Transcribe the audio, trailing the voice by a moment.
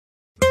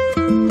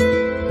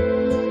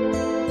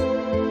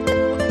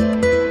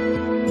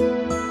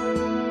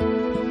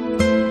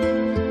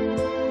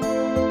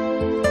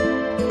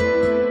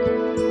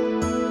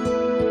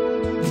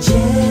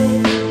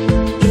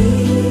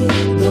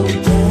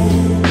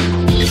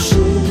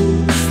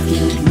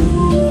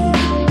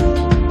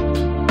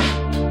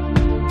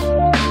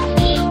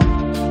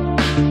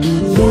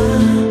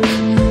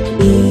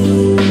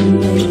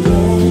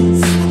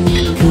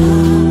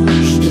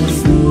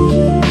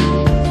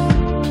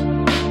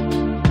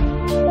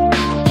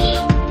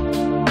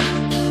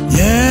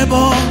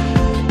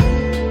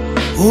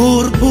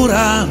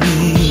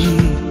chmurami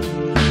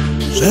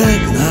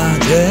żegna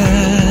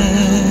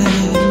dzień.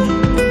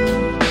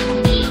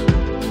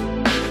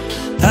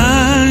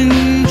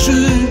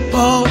 Tańczy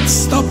pod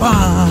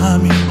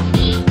stopami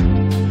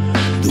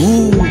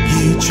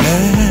długi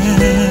cień.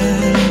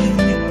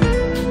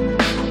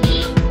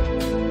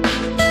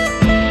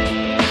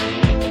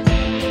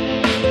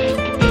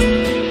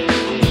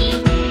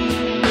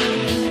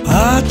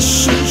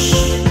 Patrzysz,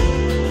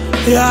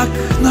 jak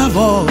na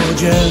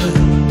wodzie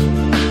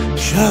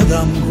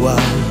siada mgła.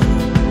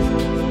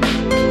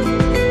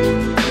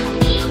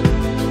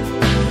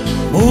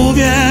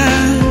 Mówię,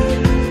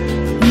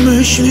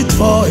 myśli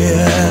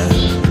twoje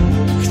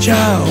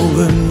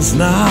chciałbym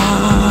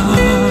znać.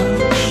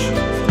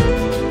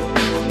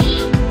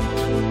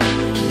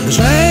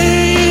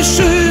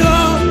 Lżejszy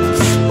lot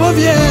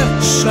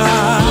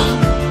powietrza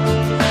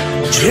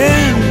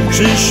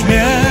dźwięczy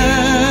śmiech.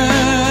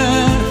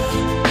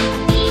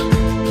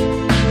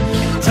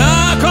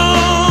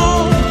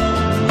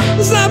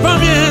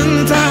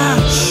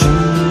 Zapamiętać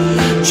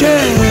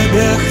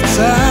ciebie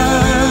chcę.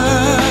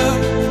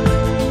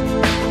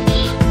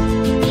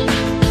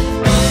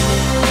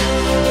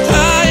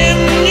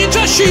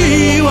 Tajemnicza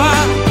siła,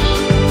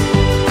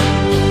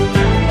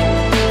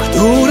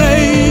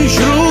 której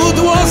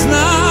źródło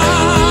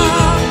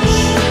znasz,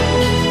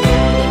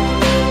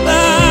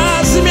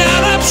 ta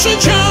zmiana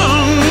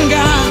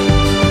przyciąga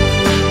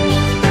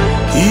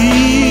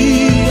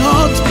i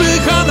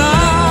odpycha nas.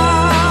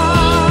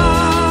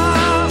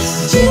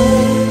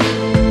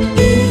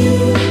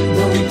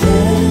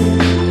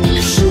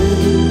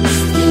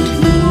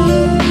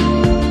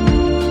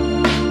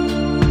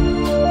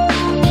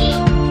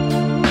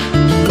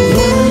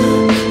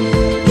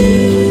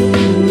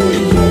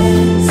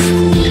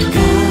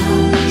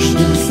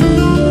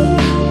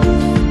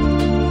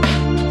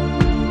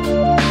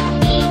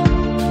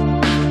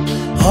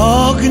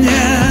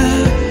 Ognie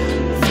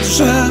w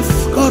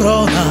drzew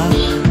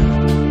koronach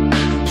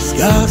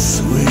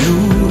zgasły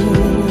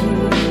już,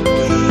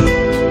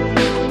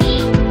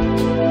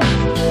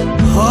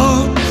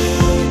 choć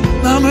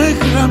na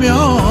mych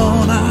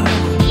ramionach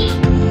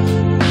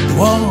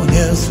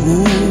dłonie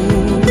złóż.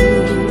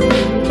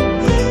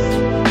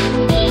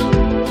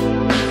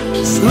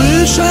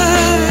 Słyszę,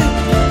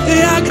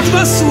 jak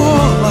dwa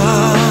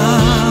słowa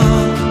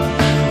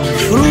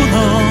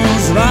fruną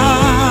z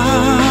was.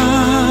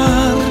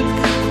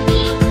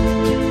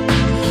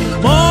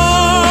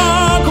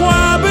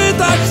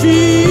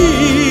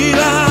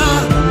 Chwila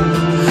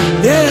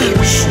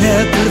wiecznie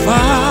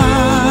trwać.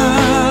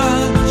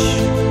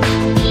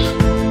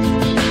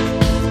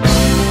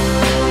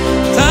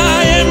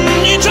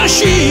 Tajemnicza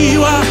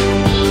siła,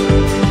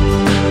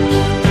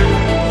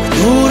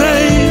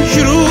 której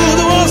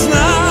źródło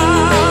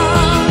znasz,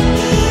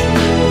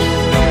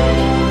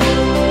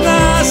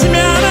 ta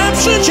zmiana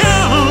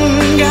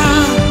przyciąga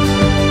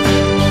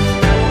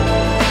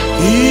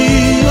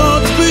i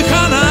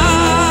odpycha nas.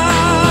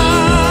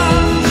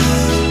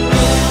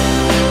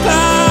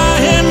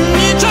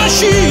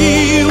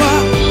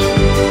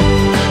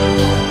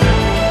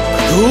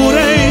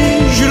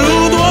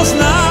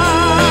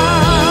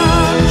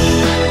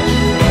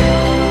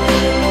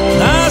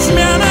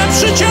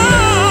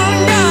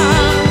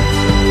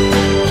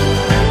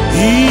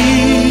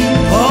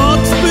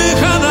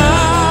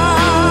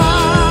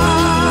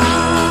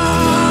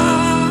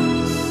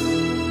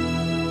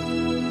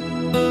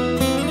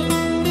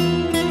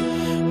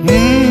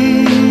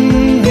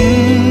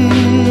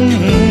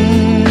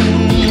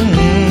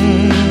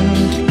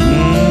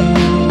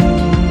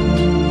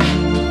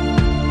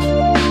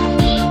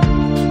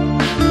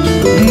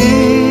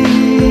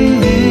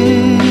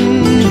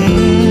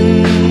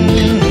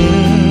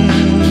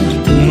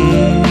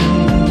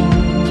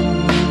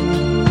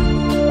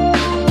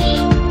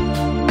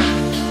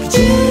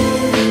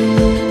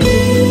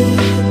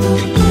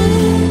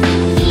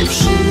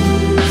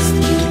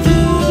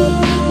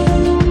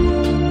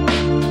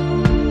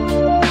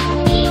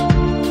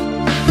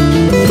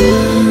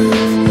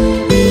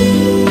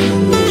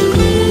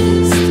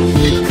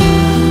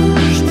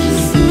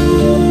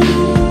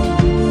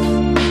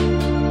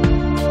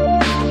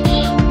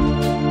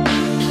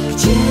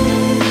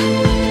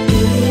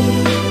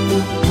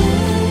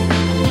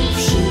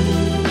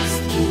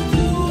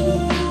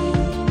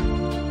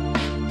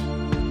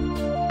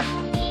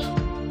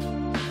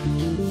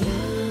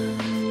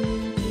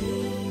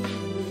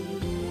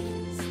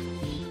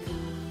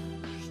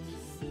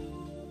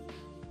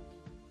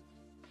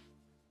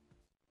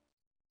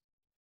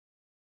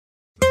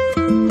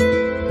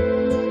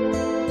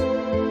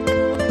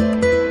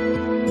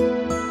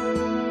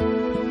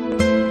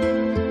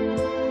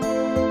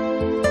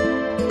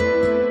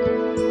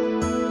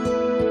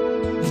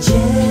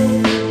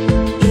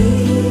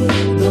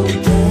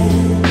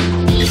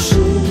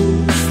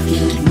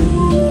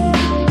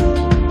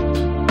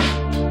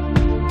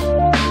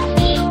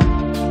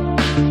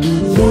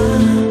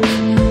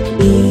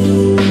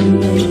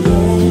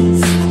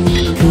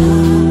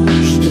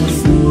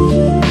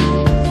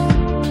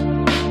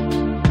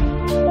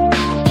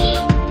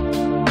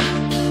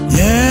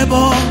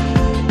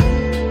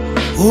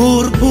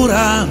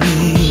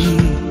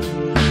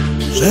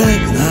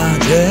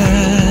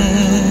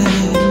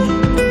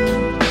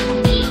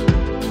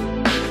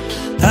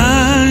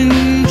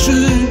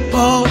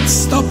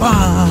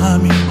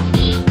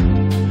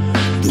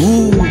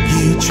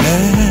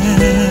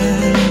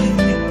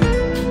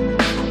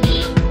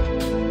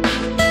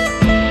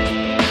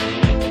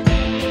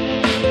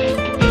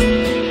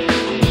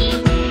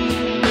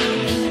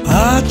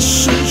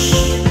 Patrzysz,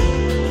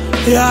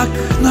 jak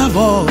na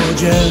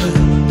wodzie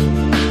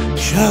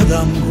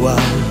siada mgła.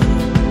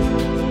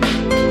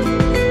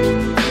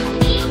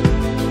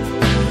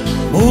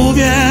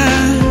 Mówię,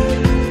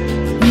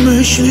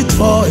 myśli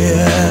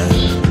twoje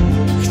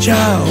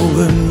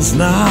chciałbym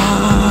znać.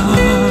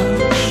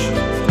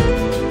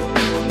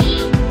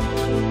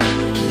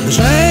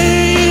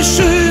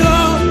 Lżejszy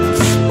lot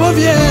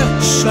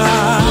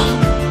powietrza,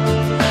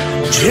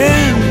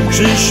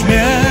 dźwięczy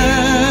śmiech.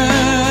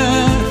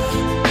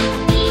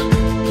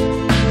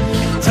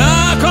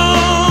 Taką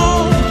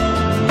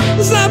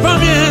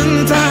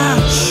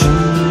zapamiętać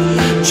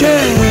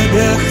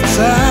ciebie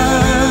chcę.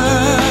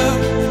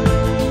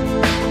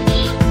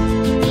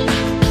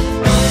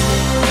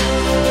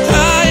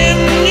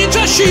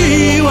 Tajemnicza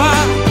siła,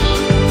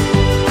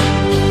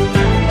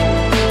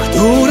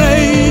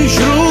 której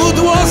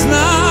źródło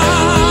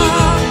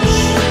znasz,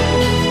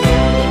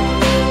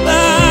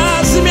 na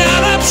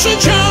zmianę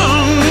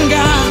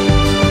przyciąga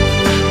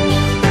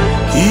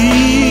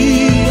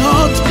i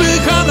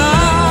odpycha nas.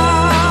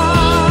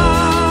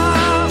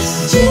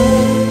 Gdzie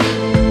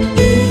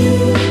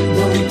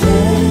idą te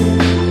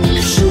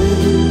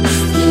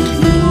wszystkie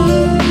dni?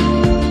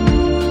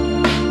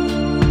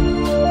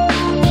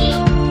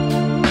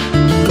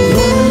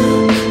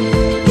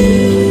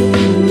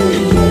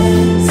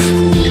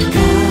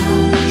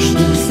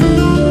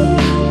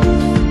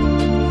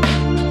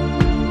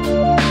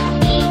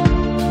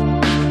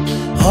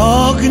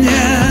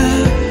 Ognie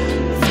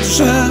w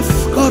drzew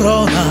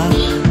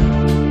koronach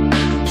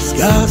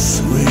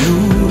zgasły już,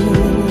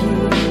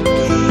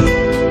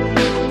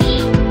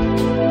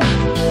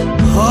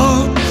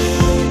 choć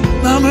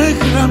na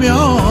mych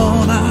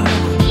ramionach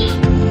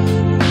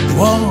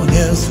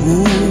dłonie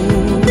złóż.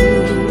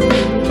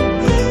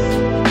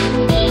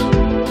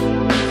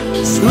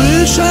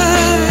 Słyszę,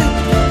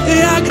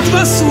 jak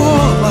dwa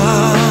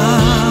słowa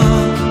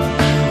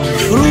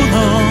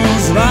fruną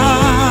z warg.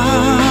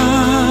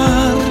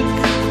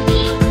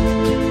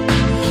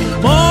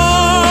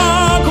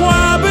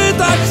 Mogłaby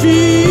ta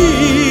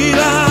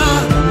chwila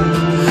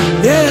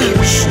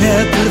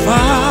wiecznie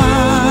trwać.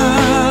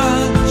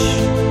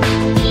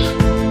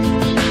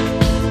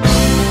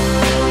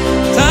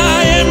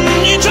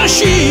 Tajemnicza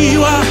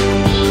siła,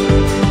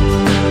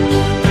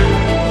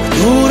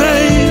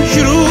 której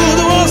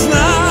źródło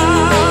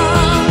znasz,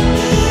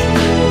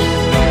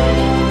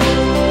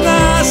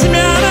 na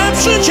zmianę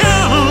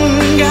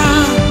przyciąga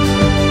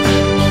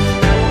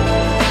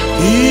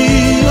i